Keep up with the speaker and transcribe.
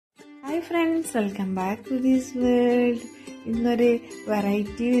Hi friends, welcome back to this world. ഇന്നൊരു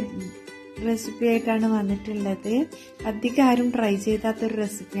variety recipe ആയിട്ടാണ് വന്നിട്ടുള്ളത്. അധികം ആരും ട്രൈ ചെയ്താത്തൊരു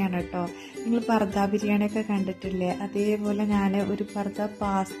റെസിപ്പിയാണ് കേട്ടോ. നിങ്ങൾ പർദ ബിരിയാണിയൊക്കെ കണ്ടിട്ടില്ലേ, അതേപോലെ ഞാൻ ഒരു പർദ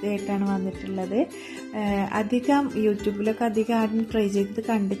പാസ്ത ആയിട്ടാണ് വന്നിട്ടുള്ളത്. അധികം യൂട്യൂബിലൊക്കെ അധികം ആരും ട്രൈ ചെയ്തത്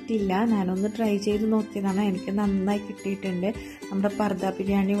കണ്ടിട്ടില്ല. ഞാനൊന്ന് ട്രൈ ചെയ്ത് നോക്കിയതാണ്. എനിക്ക് നന്നായി കിട്ടിയിട്ടുണ്ട്. നമ്മുടെ പർദ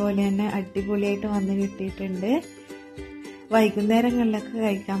ബിരിയാണി പോലെ തന്നെ അടിപൊളിയായിട്ട് വന്ന് കിട്ടിയിട്ടുണ്ട്. വൈകുന്നേരങ്ങളിലൊക്കെ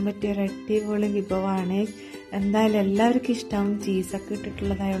കഴിക്കാൻ പറ്റിയ ഒരു അടിപൊളി വിഭവമാണ്. എന്തായാലും എല്ലാവർക്കും ഇഷ്ടമാകും. ചീസൊക്കെ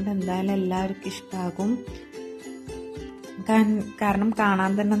ഇട്ടിട്ടുള്ളതായതുകൊണ്ട് എന്തായാലും എല്ലാവർക്കും ഇഷ്ടമാകും. കാരണം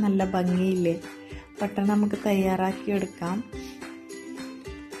കാണാൻ തന്നെ നല്ല ഭംഗിയില്ലേ. പെട്ടെന്ന് നമുക്ക് തയ്യാറാക്കി എടുക്കാം.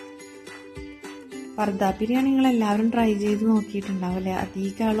 പർദ ബിരിയാണി നിങ്ങൾ എല്ലാവരും ട്രൈ ചെയ്ത് നോക്കിയിട്ടുണ്ടാവില്ലേ.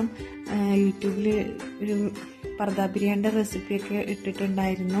 അധികം യൂട്യൂബിൽ ഒരു പർദ ബിരിയാണിയുടെ റെസിപ്പിയൊക്കെ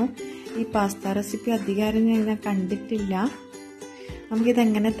ഇട്ടിട്ടുണ്ടായിരുന്നു. ഈ പാസ്ത റെസിപ്പി അധികം ഞാൻ കണ്ടിട്ടില്ല.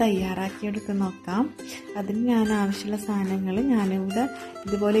 നമുക്കിതെങ്ങനെ തയ്യാറാക്കിയെടുക്കാൻ നോക്കാം. അതിന് ഞാൻ ആവശ്യമുള്ള സാധനങ്ങൾ ഞാനിവിടെ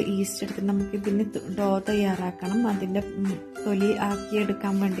ഇതുപോലെ ഈസ്റ്റ് എടുത്തിട്ട് നമുക്കിതിന് ഡോ തയ്യാറാക്കണം. അതിൻ്റെ തൊലി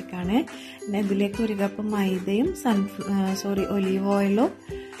ആക്കിയെടുക്കാൻ വേണ്ടിയിട്ടാണ്. ഇതിലേക്ക് 1 കപ്പ് മൈദയും ഒലീവ് ഓയിലും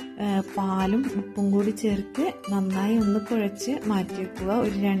പാലും ഉപ്പും കൂടി ചേർത്ത് നന്നായി ഒന്ന് കുഴച്ച് മാറ്റി വെക്കുക.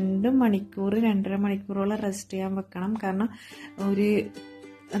 ഒരു 2-2.5 മണിക്കൂറോളം റെസ്റ്റ് ചെയ്യാൻ വെക്കണം. കാരണം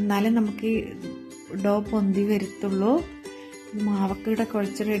എന്നാലും നമുക്ക് ഡോ പൊന്തി വരത്തുള്ളൂ. മാവൊക്കെ ഇവിടെ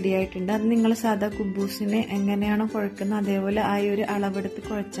കുഴച്ച് റെഡി ആയിട്ടുണ്ട്. അത് നിങ്ങൾ സാധാ കുബൂസിന് എങ്ങനെയാണോ കുഴക്കുന്നത് അതേപോലെ ആ ഒരു അളവെടുത്ത്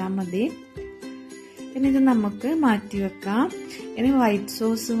കുഴച്ചാൽ മതി. പിന്നെ ഇത് നമുക്ക് മാറ്റി വെക്കാം. ഇനി വൈറ്റ്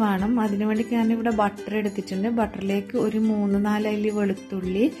സോസ് വേണം. അതിനു വേണ്ടി ഞാനിവിടെ ബട്ടർ എടുത്തിട്ടുണ്ട്. ബട്ടറിലേക്ക് ഒരു 3-4 അല്ലി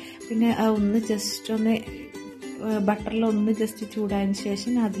വെളുത്തുള്ളി, പിന്നെ ബട്ടറിൽ ഒന്ന് ജസ്റ്റ് ചൂടായതിനു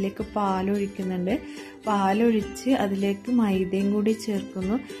ശേഷം അതിലേക്ക് പാലൊഴിക്കുന്നുണ്ട്. പാലൊഴിച്ച് അതിലേക്ക് മൈദയും കൂടി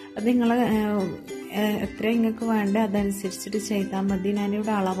ചേർക്കുന്നു. അത് നിങ്ങൾ എത്ര നിങ്ങൾക്ക് വേണ്ട അതനുസരിച്ചിട്ട് ചെയ്താൽ മതി.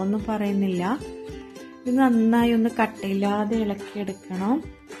 ഞാനിവിടെ അളവൊന്നും പറയുന്നില്ല. ഇത് നന്നായി ഒന്ന് കട്ടയില്ലാതെ ഇളക്കിയെടുക്കണം.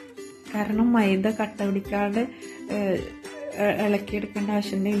 കാരണം മൈദ കട്ട പിടിക്കാതെ ഇളക്കിയെടുക്കേണ്ട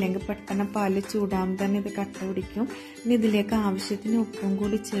ആവശ്യമുണ്ട്. ഇല്ലെങ്കിൽ പെട്ടെന്ന് പാല് ചൂടാകുമ്പോൾ തന്നെ ഇത് കട്ട പിടിക്കും. ഇനി ഇതിലേക്ക് ആവശ്യത്തിന് ഉപ്പും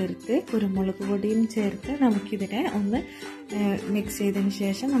കൂടി ചേർത്ത് കുരുമുളക് പൊടിയും ചേർത്ത് നമുക്കിതിനെ ഒന്ന് മിക്സ് ചെയ്തതിന്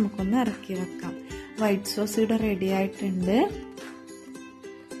ശേഷം നമുക്കൊന്ന് ഇറക്കി വെക്കാം. വൈറ്റ് സോസ് ഇവിടെ റെഡി ആയിട്ടുണ്ട്.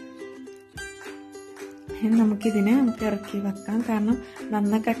 നമുക്കിതിനെ ഇറക്കി വെക്കാം. കാരണം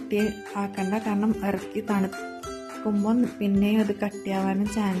നന്നായി കട്ടി ആക്കണ്ട. കാരണം ഇറക്കി തണുക്കുമ്പോൾ പിന്നെയും അത് കട്ടിയാവാനും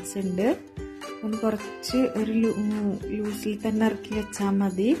ചാൻസ് ഉണ്ട്. ഒന്ന് കുറച്ച് ഒരു ലൂസിൽ തന്നെ ഇറക്കി വെച്ചാൽ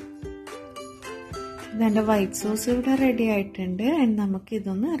മതി. ഇതെൻ്റെ വൈറ്റ് സോസ് ഇവിടെ റെഡി ആയിട്ടുണ്ട്. നമുക്ക്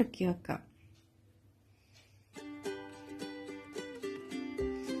ഇതൊന്ന് ഇറക്കി വെക്കാം.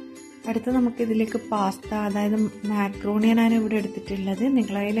 അടുത്ത് നമുക്ക് ഇതിലേക്ക് പാസ്ത, അതായത് മാക്രോണിയാണ് ഇവിടെ എടുത്തിട്ടുള്ളത്.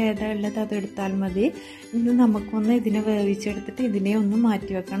 നിങ്ങളതിൽ ഏതാ ഉള്ളത് അത് എടുത്താൽ മതി. ഇത് നമുക്കൊന്ന് ഇതിനെ വേവിച്ചെടുത്തിട്ട് ഇതിനെ ഒന്ന്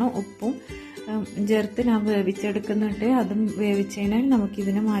മാറ്റി വെക്കണം. ഉപ്പും ചേർത്ത് ഞാൻ വേവിച്ചെടുക്കുന്നുണ്ട്. അതും വേവിച്ചതിനാൽ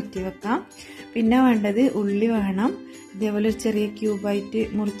നമുക്കിതിനെ മാറ്റി വെക്കാം. പിന്നെ വേണ്ടത് ഉള്ളി വേണം. ഇതേപോലെ ഒരു ചെറിയ ക്യൂബായിട്ട്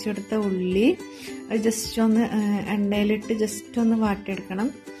മുറിച്ചെടുത്ത ഉള്ളി ജസ്റ്റ് ഒന്ന് എണ്ണയിലിട്ട് ജസ്റ്റ് ഒന്ന് വാട്ടിയെടുക്കണം.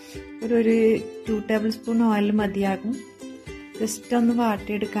 ഒരു 2 ടേബിൾ സ്പൂൺ ഓയിൽ മതിയാകും. ജസ്റ്റ് ഒന്ന്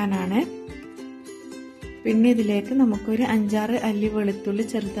വാട്ടിയെടുക്കാനാണ്. പിന്നെ ഇതിലേക്ക് നമുക്കൊരു 5-6 അല്ലി വെളുത്തുള്ളി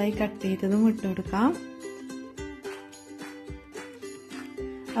ചെറുതായി കട്ട് ചെയ്തതും ഇട്ടുകൊടുക്കാം.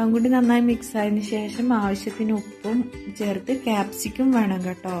 അതും കൂടി നന്നായി മിക്സ് ആയതിനു ശേഷം ആവശ്യത്തിന് ഉപ്പും ചേർത്ത് ക്യാപ്സിക്കം വേണം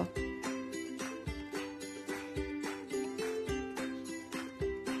കേട്ടോ.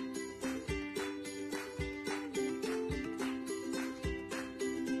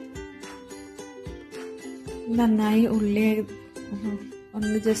 നന്നായി ഉള്ളി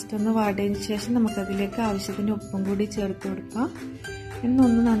ഒന്ന് ജസ്റ്റ് ഒന്ന് വാടിയതിനു ശേഷം നമുക്കതിലേക്ക് ആവശ്യത്തിന് ഉപ്പും കൂടി ചേർത്ത് കൊടുക്കാം.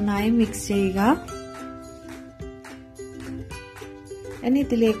 എന്നൊന്ന് നന്നായി മിക്സ് ചെയ്യുക. ഇനി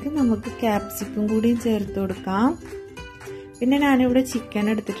ഇതിലേക്ക് നമുക്ക് ക്യാപ്സിക്കം കൂടിയും ചേർത്ത് കൊടുക്കാം. പിന്നെ ഞാനിവിടെ ചിക്കൻ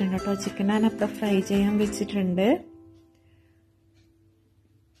എടുത്തിട്ടുണ്ട് കേട്ടോ. ചിക്കൻ ഞാനപ്പം ഫ്രൈ ചെയ്യാൻ വെച്ചിട്ടുണ്ട്.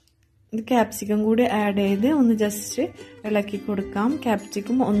 ഇത് ക്യാപ്സിക്കം കൂടി ആഡ് ചെയ്ത് ഒന്ന് ജസ്റ്റ് ഇളക്കി കൊടുക്കാം.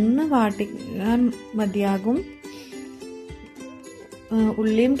 ക്യാപ്സിക്കം ഒന്ന് വാട്ടിക്കാൻ മതിയാകും.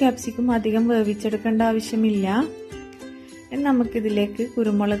 ഉള്ളിയും ക്യാപ്സിക്കം അധികം വേവിച്ചെടുക്കേണ്ട ആവശ്യമില്ല. നമുക്കിതിലേക്ക്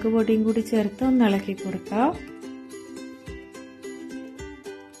കുരുമുളക് പൊടിയും കൂടി ചേർത്ത് ഒന്ന് ഇളക്കി കൊടുക്കാം.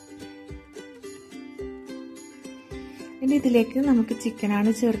 ഇനി ഇതിലേക്ക് നമുക്ക്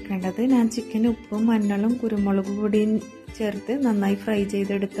ചിക്കനാണ് ചേർക്കേണ്ടത്. ഞാൻ ചിക്കൻ ഉപ്പും മഞ്ഞളും കുരുമുളക് പൊടിയും ചേർത്ത് നന്നായി ഫ്രൈ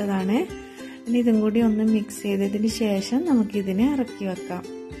ചെയ്തെടുത്തതാണ്. ഇനി ഇതും കൂടി ഒന്ന് മിക്സ് ചെയ്തതിന് ശേഷം നമുക്കിതിനെ ഇറക്കി വെക്കാം.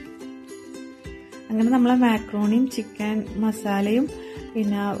 അങ്ങനെ നമ്മളെ മാക്രോണിയും ചിക്കൻ മസാലയും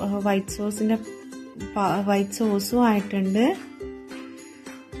പിന്നെ വൈറ്റ് സോസും ആയിട്ടുണ്ട്.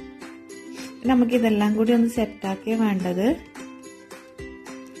 നമുക്കിതെല്ലാം കൂടി ഒന്ന് സെറ്റാക്കിയേ വേണ്ടത്.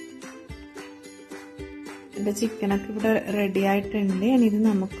 എൻ്റെ ചിക്കനൊക്കെ ഇവിടെ റെഡി ആയിട്ടുണ്ട്. ഇനി ഇത്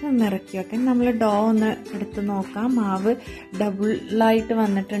നമുക്ക് ഒന്ന് ഇറക്കി വെക്കാം. നമ്മൾ ഡോ ഒന്ന് എടുത്ത് നോക്കാം. മാവ് ഡബിളായിട്ട്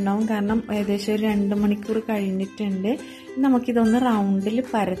വന്നിട്ടുണ്ടാവും, കാരണം ഏകദേശം ഒരു 2 മണിക്കൂർ കഴിഞ്ഞിട്ടുണ്ട്. നമുക്കിതൊന്ന് റൗണ്ടിൽ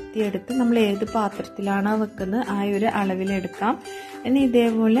പരത്തിയെടുത്ത് നമ്മൾ ഏത് പാത്രത്തിലാണോ വെക്കുന്നത് ആ ഒരു അളവിലെടുക്കാം. ഇനി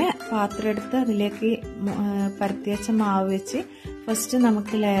ഇതേപോലെ പാത്രം എടുത്ത് അതിലേക്ക് പരത്തി വെച്ച മാവ് വെച്ച് ഫസ്റ്റ്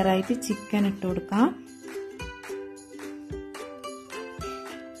നമുക്ക് ലെയറായിട്ട് ചിക്കൻ ഇട്ട് കൊടുക്കാം.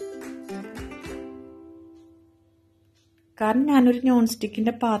 കാരണം ഞാനൊരു നോൺ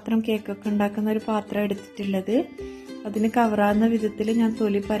സ്റ്റിക്കിൻ്റെ പാത്രം, കേക്കൊക്കെ ഉണ്ടാക്കുന്ന ഒരു പാത്രം എടുത്തിട്ടുള്ളത്. അതിന് കവറാകുന്ന വിധത്തിൽ ഞാൻ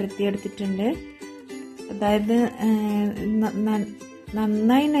തൊലി പരത്തിയെടുത്തിട്ടുണ്ട്. അതായത്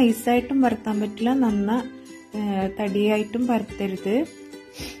നന്നായി നൈസായിട്ടും പരത്താൻ പറ്റില്ല, തടിയായിട്ടും പരത്തരുത്.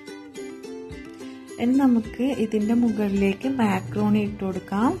 ഇനി നമുക്ക് ഇതിൻ്റെ മുകളിലേക്ക് മാക്രോണി ഇട്ട്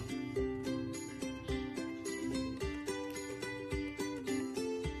കൊടുക്കാം.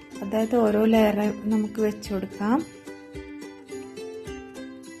 അതായത് ഓരോ ലെയർ നമുക്ക് വെച്ച് കൊടുക്കാം.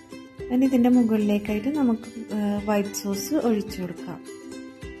 ഇനി ഇതിൻ്റെ മുകളിലേക്കായിട്ട് നമുക്ക് വൈറ്റ് സോസ് ഒഴിച്ചു കൊടുക്കാം.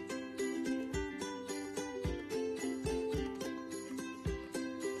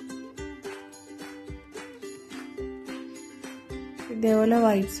 ഇതേപോലെ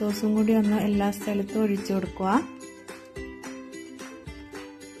വൈറ്റ് സോസും കൂടി ഒന്ന് എല്ലാ സ്ഥലത്തും ഒഴിച്ചു കൊടുക്കുക.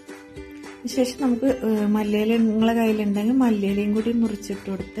 ശേഷം നമുക്ക് മല്ലിയില നിങ്ങളെ കയ്യിലുണ്ടെങ്കിൽ മല്ലിയിലയും കൂടി മുറിച്ചിട്ട്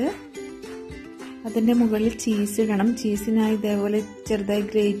കൊടുത്ത് അതിൻ്റെ മുകളിൽ ചീസ് ഇടണം. ചീസിനായി ഇതേപോലെ ചെറുതായി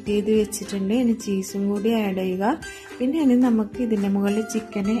ഗ്രേറ്റ് ചെയ്ത് വെച്ചിട്ടുണ്ട്. ഇനി ചീസും കൂടി ആഡ് ചെയ്യുക. പിന്നെ ഇനി നമുക്ക് ഇതിൻ്റെ മുകളിൽ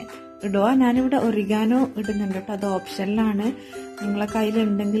ചിക്കന് ഇടുക. ഞാനിവിടെ ഒറിഗാനോ ഇടുന്നുണ്ട് കേട്ടോ, അത് ഓപ്ഷനിലാണ്, നിങ്ങളെ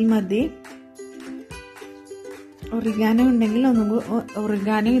കയ്യിലുണ്ടെങ്കിൽ മതി. ഒറിഗാനോ ഉണ്ടെങ്കിൽ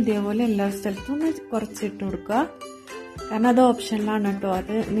ഒറിഗാനോ ഇതേപോലെ എല്ലാ സ്ഥലത്തും ഒന്ന് കുറച്ചിട്ട് കൊടുക്കുക. കാരണം അത് ഓപ്ഷനിലാണ് കേട്ടോ,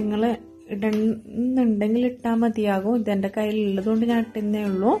 അത് നിങ്ങൾ ഇടുന്നുണ്ടെങ്കിൽ ഇട്ടാൽ മതിയാകും. ഇതെൻ്റെ കയ്യിലുള്ളതുകൊണ്ട് ഞാൻ ഇട്ടുന്നേ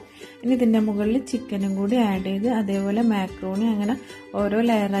ഉള്ളൂ. ഇനി ഇതിൻ്റെ മുകളിൽ ചിക്കനും കൂടി ആഡ് ചെയ്ത് അതേപോലെ മാക്രോണി, അങ്ങനെ ഓരോ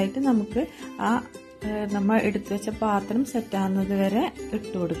ലെയറായിട്ട് നമുക്ക് നമ്മൾ എടുത്തു വെച്ച പാത്രം സെറ്റാകുന്നത് വരെ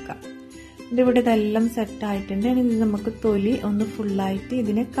ഇട്ട് കൊടുക്കാം. ഇതിവിടെ ഇതെല്ലാം സെറ്റായിട്ടുണ്ട്. ഇനി ഇത് നമുക്ക് തൊലി ഒന്ന് ഫുള്ളായിട്ട്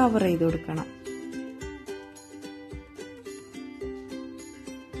ഇതിനെ കവർ ചെയ്ത് കൊടുക്കണം.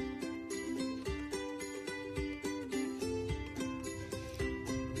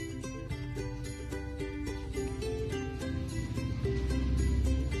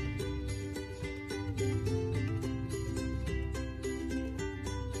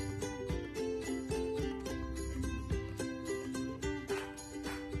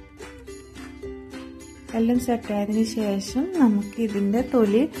 എല്ലാം സെറ്റായതിന് ശേഷം നമുക്ക് ഇതിൻ്റെ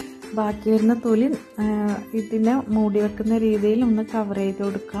തൊലി, ബാക്കി വരുന്ന തൊലി ഇതിനെ മൂടി വെക്കുന്ന രീതിയിൽ ഒന്ന് കവർ ചെയ്ത്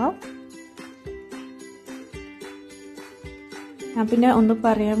കൊടുക്കാം. ഞാൻ പിന്നെ ഒന്ന്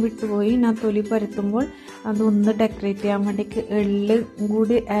പറയാൻ വിട്ടുപോയി, ഞാൻ തൊലി പരത്തുമ്പോൾ അതൊന്ന് ഡെക്കറേറ്റ് ചെയ്യാൻ വേണ്ടിക്ക് എള്ള്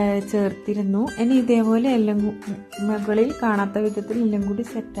കൂടി ചേർത്തിരുന്നു. ഇനി ഇതേപോലെ എല്ലാം മുകളിൽ കാണാത്ത വിധത്തിൽ എല്ലാം കൂടി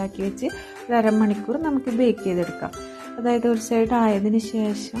സെറ്റാക്കി വെച്ച് ഒരു അരമണിക്കൂർ നമുക്ക് ബേക്ക് ചെയ്തെടുക്കാം. അതായത് ഒരു സൈഡ് ആയതിനു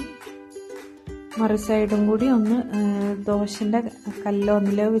ശേഷം മറു സൈഡും കൂടി ഒന്ന് ദോശൻ്റെ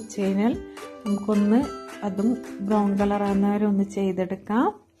കല്ലൊന്നിലോ വെച്ച് കഴിഞ്ഞാൽ നമുക്കൊന്ന് അതും ബ്രൗൺ കളർ ആകുന്നവരെ ഒന്ന് ചെയ്തെടുക്കാം.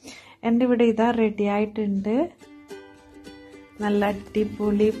 എൻ്റെ ഇവിടെ ഇതാ റെഡി ആയിട്ടുണ്ട്. നല്ല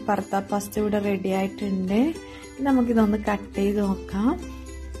അടിപൊളി പർദ പാസ്ത ഇവിടെ റെഡി ആയിട്ടുണ്ട്. നമുക്കിതൊന്ന് കട്ട് ചെയ്ത് നോക്കാം.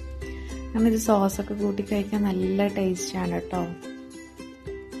 കാരണം ഇത് സോസൊക്കെ കൂട്ടി കഴിക്കാൻ നല്ല ടേസ്റ്റാണ് കേട്ടോ.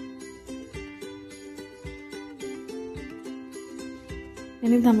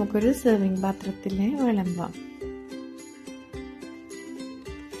 ഇനി നമുക്കൊരു സെർവിങ് പാത്രത്തിൽ വിളമ്പാം.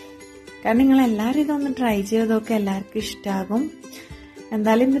 കാരണം നിങ്ങളെല്ലാവരും ഇതൊന്ന് ട്രൈ ചെയ്തതൊക്കെ എല്ലാവർക്കും ഇഷ്ടമാകും.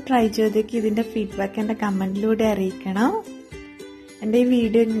 എന്തായാലും ഇത് ട്രൈ ചെയ്തേക്ക് ഇതിൻ്റെ ഫീഡ്ബാക്ക് എൻ്റെ കമൻറ്റിലൂടെ അറിയിക്കണം. എൻ്റെ ഈ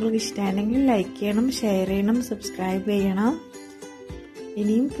വീഡിയോ നിങ്ങൾക്ക് ഇഷ്ടമാണെങ്കിൽ ലൈക്ക് ചെയ്യണം, ഷെയർ ചെയ്യണം, സബ്സ്ക്രൈബ് ചെയ്യണം.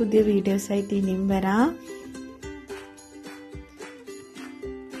 ഇനിയും പുതിയ വീഡിയോസായിട്ട് ഇനിയും വരാം.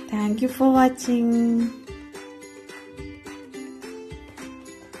 Thank you for watching.